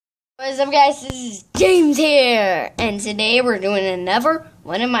What's up, guys? This is James here, and today we're doing another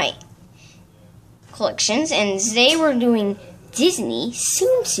one of my collections, and today we're doing Disney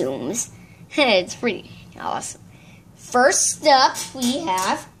Tsum. It's pretty awesome. First up we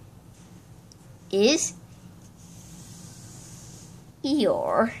have is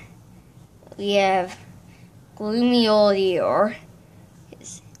Eeyore. We have gloomy old Eeyore.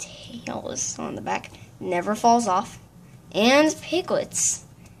 His tail is on the back, never falls off, and piglets.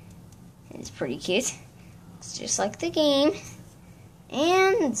 It's pretty cute. It's just like the game.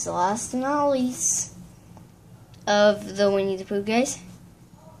 And last but not least of the Winnie the Pooh guys,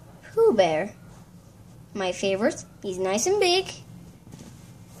 Pooh Bear. My favorite. He's nice and big.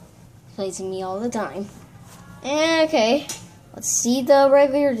 Plays with me all the time. Okay, let's see the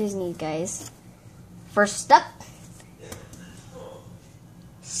regular Disney guys. First up,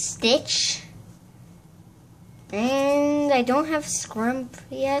 Stitch. And I don't have Scrump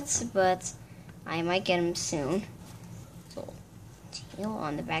yet, but I might get him soon. So, tail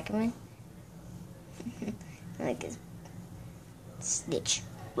on the back of him. I like his Stitch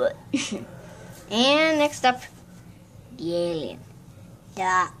butt. And next up, the alien.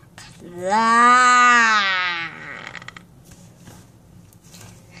 The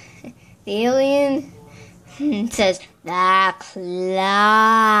alien says, the claw.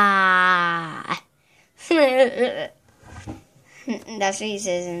 That's what he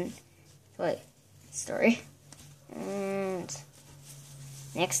says in the story. And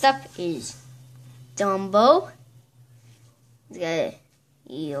next up is Dumbo.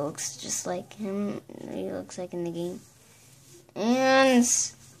 He looks just like him. He looks like in the game. And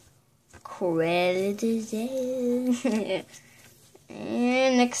credit.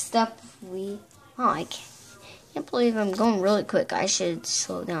 And next up I can't believe I'm going really quick. I should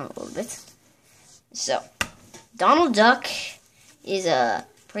slow down a little bit. So, Donald Duck is a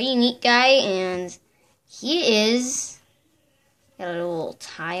pretty neat guy, and he is got a little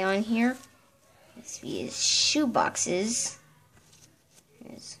tie on here. Let's see his shoe boxes.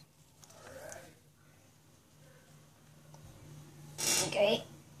 Okay,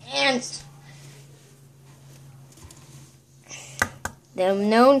 and the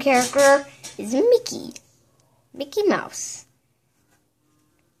known character is Mickey Mouse.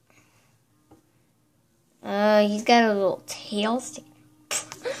 He's got a little tail sticking.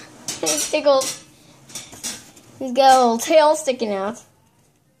 He's got a little tail sticking out.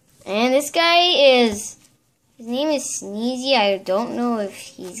 And this guy his name is Sneezy. I don't know if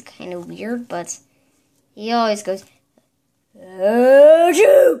he's kind of weird, but he always goes,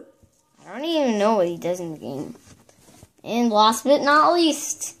 Achoo! I don't even know what he does in the game. And last but not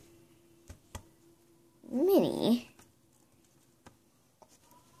least, Minnie.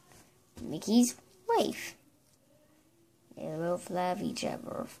 Mickey's wife. They both love each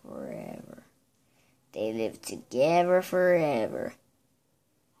other forever. They live together forever.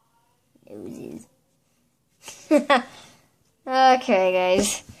 Noses. Okay,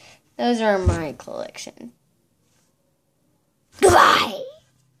 guys. Those are my collection. Goodbye!